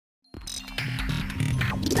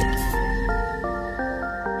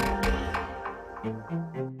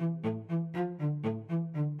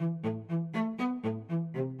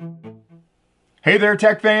Hey there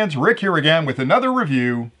tech fans, Rick here again with another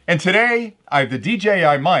review, and today I have the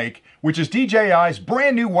DJI mic, which is DJI's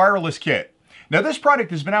brand new wireless kit. Now this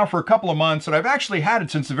product has been out for a couple of months and I've actually had it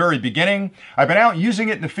since the very beginning. I've been out using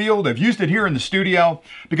it in the field, I've used it here in the studio,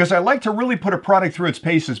 because I like to really put a product through its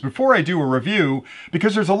paces before I do a review,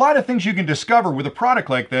 because there's a lot of things you can discover with a product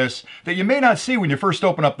like this that you may not see when you first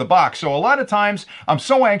open up the box. So a lot of times I'm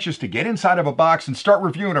so anxious to get inside of a box and start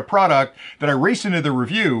reviewing a product that I race into the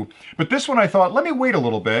review. But this one I thought, let me wait a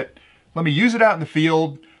little bit, let me use it out in the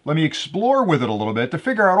field, let me explore with it a little bit to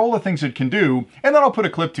figure out all the things it can do, and then I'll put a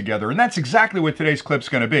clip together, and that's exactly what today's clip's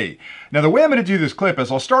going to be. Now the way I'm going to do this clip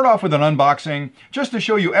is I'll start off with an unboxing just to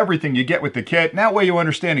show you everything you get with the kit, and that way you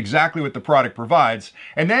understand exactly what the product provides.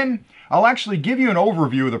 And then I'll actually give you an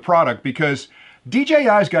overview of the product, because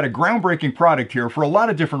DJI's got a groundbreaking product here for a lot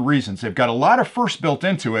of different reasons. They've got a lot of firsts built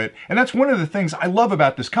into it, and that's one of the things I love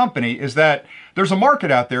about this company, is that there's a market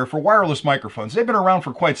out there for wireless microphones. They've been around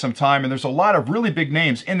for quite some time, and there's a lot of really big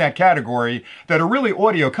names in that category that are really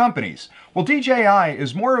audio companies. Well, DJI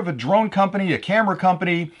is more of a drone company, a camera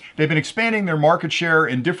company. They've been expanding their market share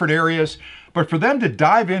in different areas. But for them to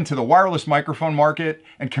dive into the wireless microphone market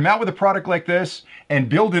and come out with a product like this and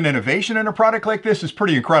build an innovation in a product like this is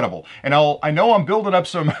pretty incredible. And I know I'm building up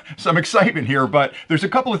some excitement here, but there's a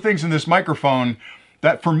couple of things in this microphone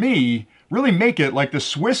that for me really make it like the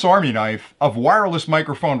Swiss Army knife of wireless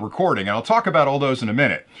microphone recording. And I'll talk about all those in a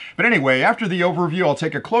minute. But anyway, after the overview, I'll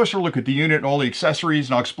take a closer look at the unit and all the accessories,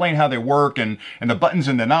 and I'll explain how they work and the buttons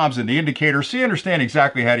and the knobs and the indicators so you understand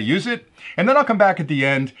exactly how to use it. And then I'll come back at the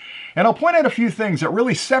end and I'll point out a few things that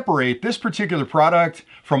really separate this particular product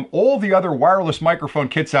from all the other wireless microphone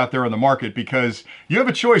kits out there in the market, because you have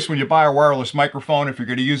a choice when you buy a wireless microphone if you're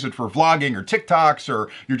going to use it for vlogging or TikToks, or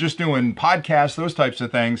you're just doing podcasts, those types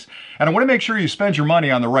of things. And I want to make sure you spend your money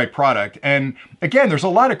on the right product. And again, there's a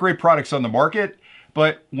lot of great products on the market,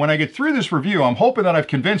 but when I get through this review, I'm hoping that I've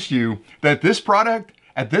convinced you that this product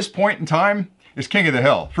at this point in time is king of the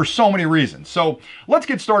hill for so many reasons. So let's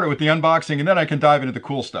get started with the unboxing, and then I can dive into the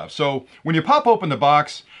cool stuff. So when you pop open the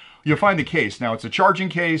box, you'll find the case. Now it's a charging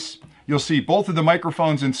case. You'll see both of the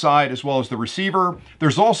microphones inside as well as the receiver.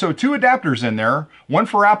 There's also two adapters in there, one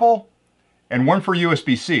for Apple and one for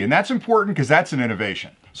USB-C. And that's important because that's an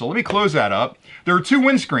innovation. So let me close that up. There are two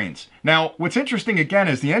windscreens. Now, what's interesting again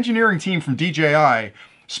is the engineering team from DJI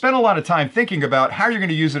spent a lot of time thinking about how you're going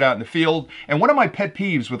to use it out in the field. And one of my pet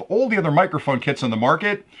peeves with all the other microphone kits on the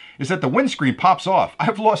market is that the windscreen pops off.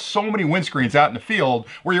 I've lost so many windscreens out in the field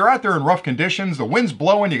where you're out there in rough conditions, the wind's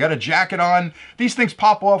blowing, you got a jacket on, these things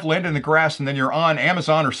pop off, land in the grass, and then you're on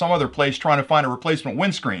Amazon or some other place trying to find a replacement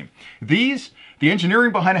windscreen. These, the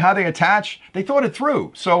engineering behind how they attach, they thought it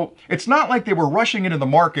through. So it's not like they were rushing into the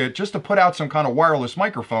market just to put out some kind of wireless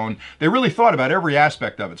microphone. They really thought about every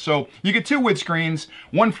aspect of it. So you get two windscreens,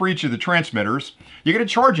 one for each of the transmitters. You get a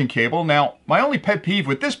charging cable. Now, my only pet peeve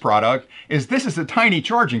with this product is this is a tiny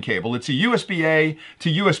charging cable. It's a USB-A to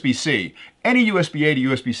USB-C. Any USB-A to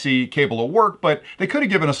USB-C cable will work, but they could have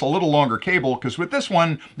given us a little longer cable, because with this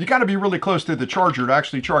one, you got to be really close to the charger to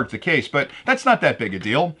actually charge the case, but that's not that big a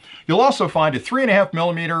deal. You'll also find a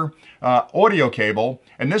 3.5mm audio cable,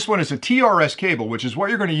 and this one is a TRS cable, which is what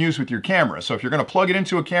you're going to use with your camera. So if you're going to plug it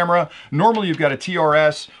into a camera, normally you've got a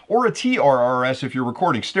TRS or a TRRS if you're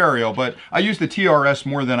recording stereo, but I use the TRS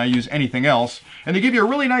more than I use anything else. And they give you a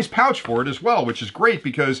really nice pouch for it as well, which is great,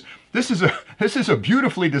 because this is a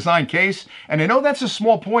beautifully designed case. And I know that's a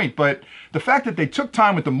small point, but the fact that they took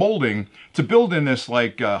time with the molding to build in this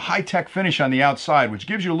like high-tech finish on the outside, which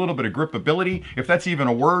gives you a little bit of gripability, if that's even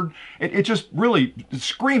a word, it just really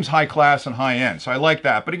screams high class and high end. So I like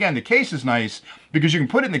that. But again, the case is nice because you can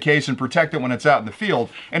put it in the case and protect it when it's out in the field.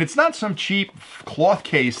 And it's not some cheap cloth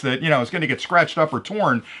case that, you know, is going to get scratched up or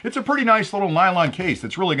torn. It's a pretty nice little nylon case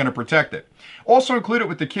that's really going to protect it. Also included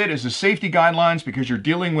with the kit is the safety guidelines, because you're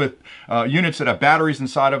dealing with units that have batteries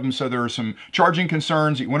inside of them. So there are some charging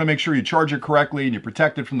concerns. You want to make sure you charge it correctly and you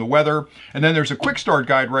protect it from the weather. And then there's a quick start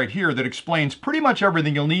guide right here that explains pretty much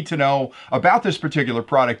everything you'll need to know about this particular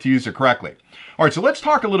product to use it correctly. All right, so let's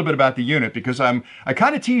talk a little bit about the unit, because I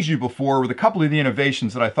kind of teased you before with a couple of the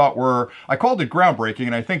innovations that I thought were, I called it groundbreaking,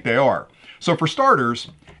 and I think they are. So for starters,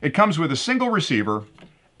 it comes with a single receiver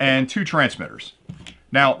and two transmitters.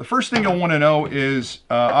 Now, the first thing you'll want to know is,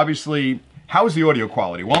 obviously, how is the audio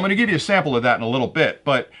quality? Well, I'm going to give you a sample of that in a little bit,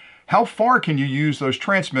 but how far can you use those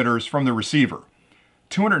transmitters from the receiver?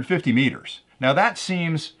 250 meters. Now that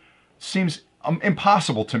seems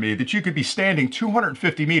impossible to me, that you could be standing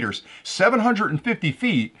 250 meters, 750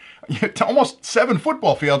 feet, to almost 7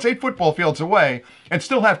 football fields, 8 football fields away, and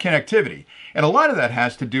still have connectivity. And a lot of that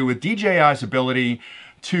has to do with DJI's ability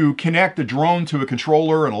to connect a drone to a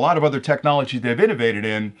controller and a lot of other technologies they've innovated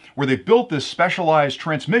in, where they've built this specialized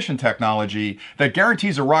transmission technology that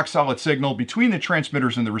guarantees a rock solid signal between the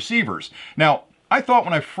transmitters and the receivers. Now, I thought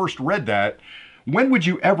when I first read that, when would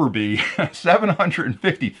you ever be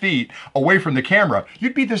 750 feet away from the camera?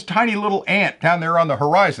 You'd be this tiny little ant down there on the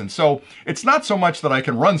horizon. So it's not so much that I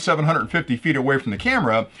can run 750 feet away from the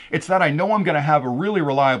camera, it's that I know I'm gonna have a really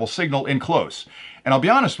reliable signal in close. And I'll be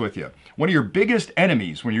honest with you, one of your biggest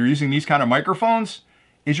enemies when you're using these kind of microphones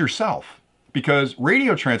is yourself. Because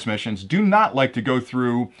radio transmissions do not like to go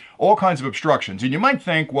through all kinds of obstructions. And you might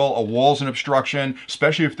think, well, a wall's an obstruction,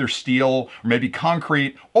 especially if they're steel or maybe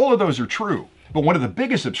concrete. All of those are true. But one of the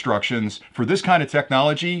biggest obstructions for this kind of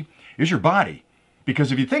technology is your body.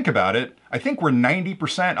 Because if you think about it, I think we're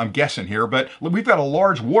 90%, I'm guessing here, but we've got a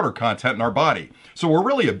large water content in our body. So we're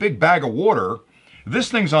really a big bag of water.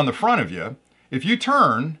 This thing's on the front of you. If you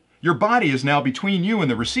turn, your body is now between you and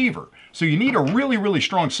the receiver. So you need a really, really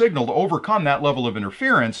strong signal to overcome that level of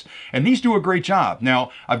interference, and these do a great job.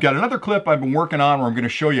 Now, I've got another clip I've been working on where I'm going to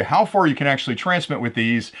show you how far you can actually transmit with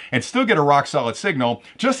these and still get a rock solid signal,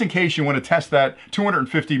 just in case you want to test that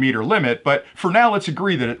 250 meter limit. But for now, let's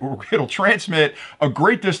agree that it'll transmit a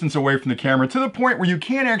great distance away from the camera to the point where you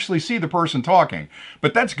can't actually see the person talking.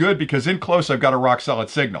 But that's good because in close, I've got a rock solid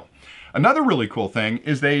signal. Another really cool thing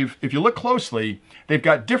is if you look closely, they've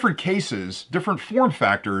got different cases, different form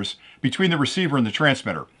factors between the receiver and the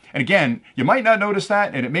transmitter. And again, you might not notice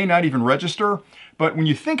that and it may not even register, but when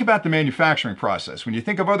you think about the manufacturing process, when you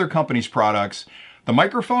think of other companies' products, the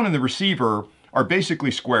microphone and the receiver are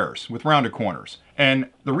basically squares with rounded corners. And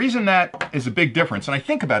the reason that is a big difference, and I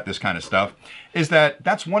think about this kind of stuff, is that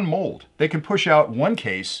that's one mold. They can push out one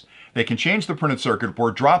case. They can change the printed circuit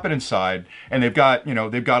board, drop it inside, and they've got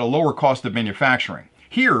a lower cost of manufacturing.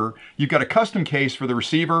 Here, you've got a custom case for the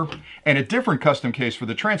receiver and a different custom case for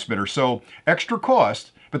the transmitter. So extra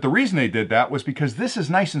cost, but the reason they did that was because this is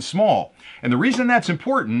nice and small. And the reason that's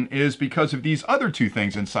important is because of these other two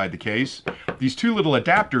things inside the case, these two little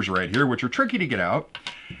adapters right here, which are tricky to get out.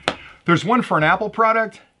 There's one for an Apple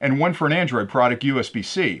product and one for an Android product,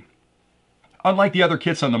 USB-C. Unlike the other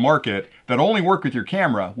kits on the market that only work with your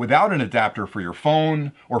camera without an adapter for your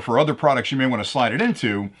phone or for other products you may want to slide it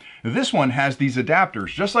into, this one has these adapters,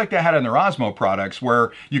 just like they had in their Osmo products,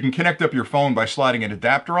 where you can connect up your phone by sliding an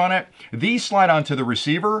adapter on it. These slide onto the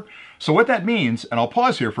receiver. So what that means, and I'll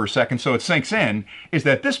pause here for a second so it sinks in, is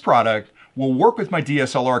that this product will work with my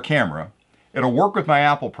DSLR camera. It'll work with my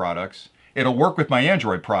Apple products. It'll work with my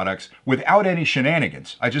Android products without any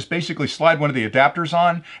shenanigans. I just basically slide one of the adapters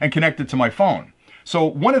on and connect it to my phone. So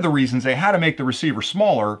one of the reasons they had to make the receiver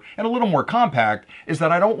smaller and a little more compact is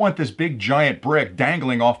that I don't want this big giant brick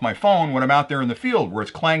dangling off my phone when I'm out there in the field where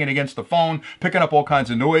it's clanging against the phone, picking up all kinds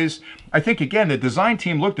of noise. I think, again, the design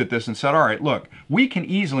team looked at this and said, all right, look, we can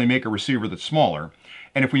easily make a receiver that's smaller.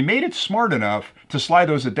 And if we made it smart enough to slide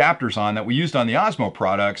those adapters on that we used on the Osmo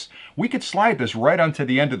products, we could slide this right onto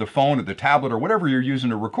the end of the phone or the tablet or whatever you're using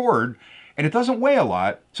to record, and it doesn't weigh a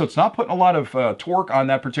lot, so it's not putting a lot of torque on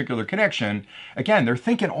that particular connection. Again, they're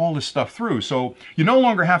thinking all this stuff through, so you no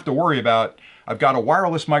longer have to worry about, I've got a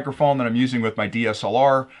wireless microphone that I'm using with my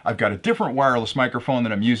DSLR, I've got a different wireless microphone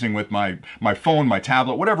that I'm using with my phone, my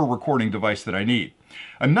tablet, whatever recording device that I need.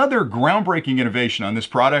 Another groundbreaking innovation on this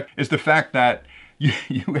product is the fact that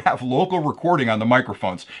you have local recording on the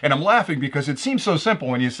microphones. And I'm laughing because it seems so simple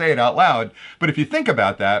when you say it out loud, but if you think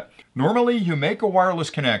about that, normally you make a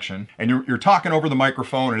wireless connection and you're talking over the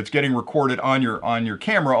microphone and it's getting recorded on your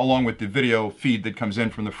camera along with the video feed that comes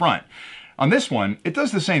in from the front. On this one, it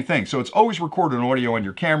does the same thing. So it's always recorded audio on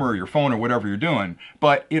your camera or your phone or whatever you're doing,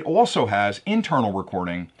 but it also has internal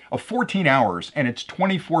recording of 14 hours and it's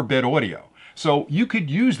 24-bit audio. So you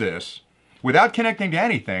could use this without connecting to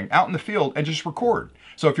anything out in the field and just record.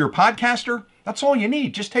 So if you're a podcaster, that's all you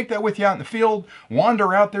need. Just take that with you out in the field,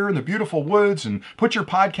 wander out there in the beautiful woods and put your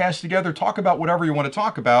podcast together, talk about whatever you want to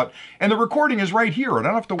talk about. And the recording is right here. I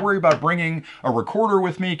don't have to worry about bringing a recorder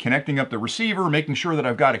with me, connecting up the receiver, making sure that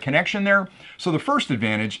I've got a connection there. So the first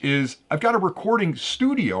advantage is I've got a recording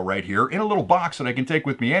studio right here in a little box that I can take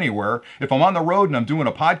with me anywhere. If I'm on the road and I'm doing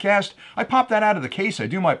a podcast, I pop that out of the case, I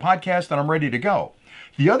do my podcast, and I'm ready to go.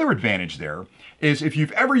 The other advantage there is if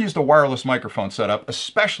you've ever used a wireless microphone setup,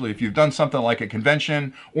 especially if you've done something like a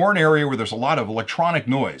convention or an area where there's a lot of electronic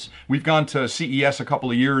noise. We've gone to CES a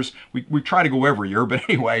couple of years. We try to go every year, but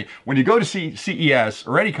anyway, when you go to CES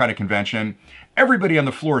or any kind of convention, everybody on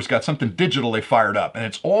the floor has got something digital they fired up, and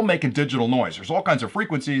it's all making digital noise. There's all kinds of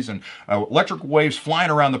frequencies and electric waves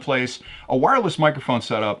flying around the place. A wireless microphone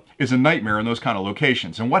setup is a nightmare in those kind of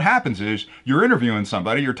locations. And what happens is you're interviewing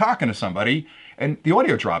somebody, you're talking to somebody, and the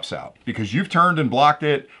audio drops out because you've turned and blocked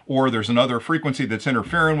it, or there's another frequency that's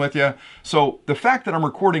interfering with you. So the fact that I'm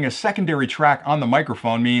recording a secondary track on the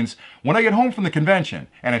microphone means when I get home from the convention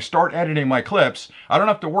and I start editing my clips, I don't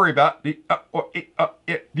have to worry about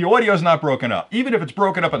the audio is not broken up. Even if it's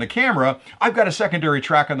broken up on the camera, I've got a secondary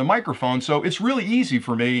track on the microphone, so it's really easy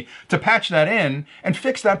for me to patch that in and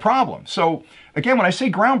fix that problem. So again, when I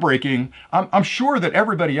say groundbreaking, I'm sure that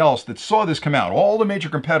everybody else that saw this come out, all the major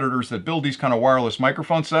competitors that build these kind of wireless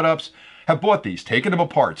microphone setups, have bought these, taken them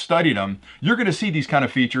apart, studied them. You're going to see these kind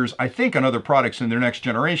of features, I think, on other products in their next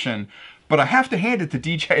generation. But I have to hand it to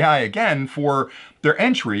DJI again for their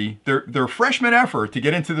entry, their freshman effort to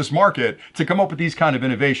get into this market, to come up with these kind of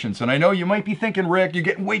innovations. And I know you might be thinking, Rick, you're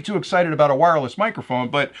getting way too excited about a wireless microphone,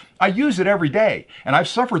 but I use it every day. And I've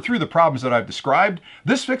suffered through the problems that I've described.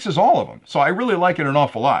 This fixes all of them. So I really like it an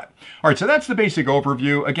awful lot. All right, so that's the basic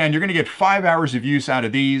overview. Again, you're going to get 5 hours of use out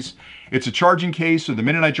of these. It's a charging case, so the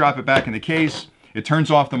minute I drop it back in the case, it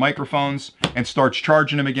turns off the microphones and starts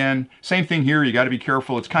charging them again. Same thing here, you gotta be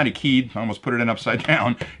careful. It's kind of keyed. I almost put it in upside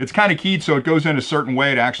down. It's kind of keyed so it goes in a certain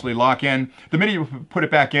way to actually lock in. The minute you put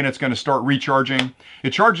it back in, it's gonna start recharging. It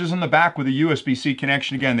charges in the back with a USB-C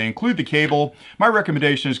connection. Again, they include the cable. My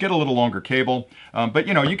recommendation is get a little longer cable, but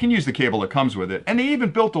you know, you can use the cable that comes with it. And they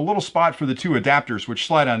even built a little spot for the 2 adapters which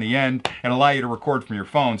slide on the end and allow you to record from your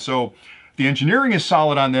phone. So the engineering is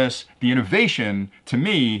solid on this. The innovation, to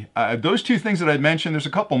me, those 2 things that I mentioned, there's a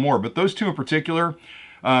couple more, but those 2 in particular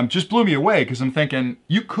just blew me away because I'm thinking,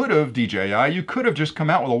 you could have, DJI, you could have just come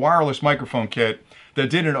out with a wireless microphone kit that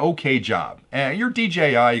did an okay job. And you're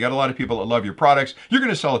DJI, you got a lot of people that love your products, you're going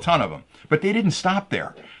to sell a ton of them. But they didn't stop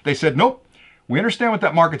there. They said, nope, we understand what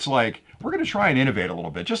that market's like. We're going to try and innovate a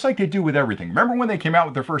little bit, just like they do with everything. Remember when they came out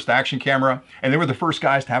with their first action camera and they were the first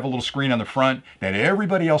guys to have a little screen on the front, then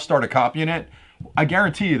everybody else started copying it? I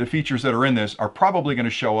guarantee you the features that are in this are probably going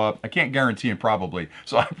to show up. I can't guarantee it probably.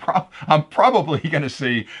 So I'm probably going to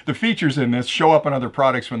see the features in this show up in other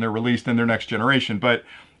products when they're released in their next generation. But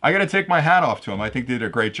I got to take my hat off to them. I think they did a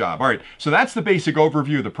great job. All right, so that's the basic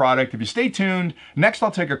overview of the product. If you stay tuned, next I'll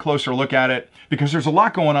take a closer look at it because there's a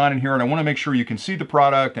lot going on in here and I want to make sure you can see the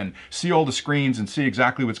product and see all the screens and see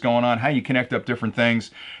exactly what's going on, how you connect up different things.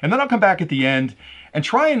 And then I'll come back at the end and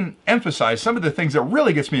try and emphasize some of the things that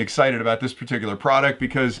really gets me excited about this particular product,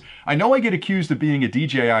 because I know I get accused of being a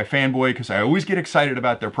DJI fanboy because I always get excited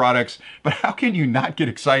about their products, but how can you not get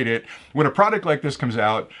excited when a product like this comes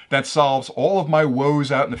out that solves all of my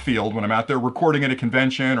woes out in the field when I'm out there recording at a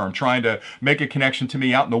convention or I'm trying to make a connection to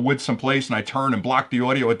me out in the woods someplace and I turn and block the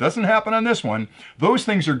audio? It doesn't happen on this one. Those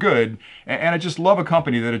things are good, and I just love a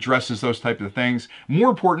company that addresses those types of things.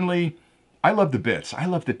 More importantly, I love the bits. I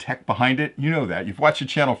love the tech behind it. You know that. You've watched the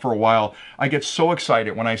channel for a while. I get so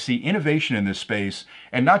excited when I see innovation in this space,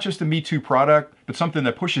 and not just a Me Too product, but something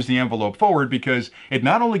that pushes the envelope forward, because it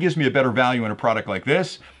not only gives me a better value in a product like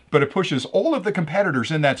this, but it pushes all of the competitors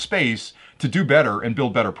in that space to do better and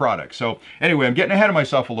build better products. So anyway, I'm getting ahead of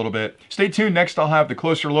myself a little bit. Stay tuned. Next, I'll have the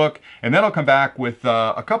closer look, and then I'll come back with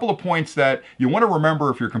a couple of points that you want to remember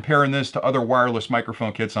if you're comparing this to other wireless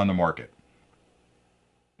microphone kits on the market.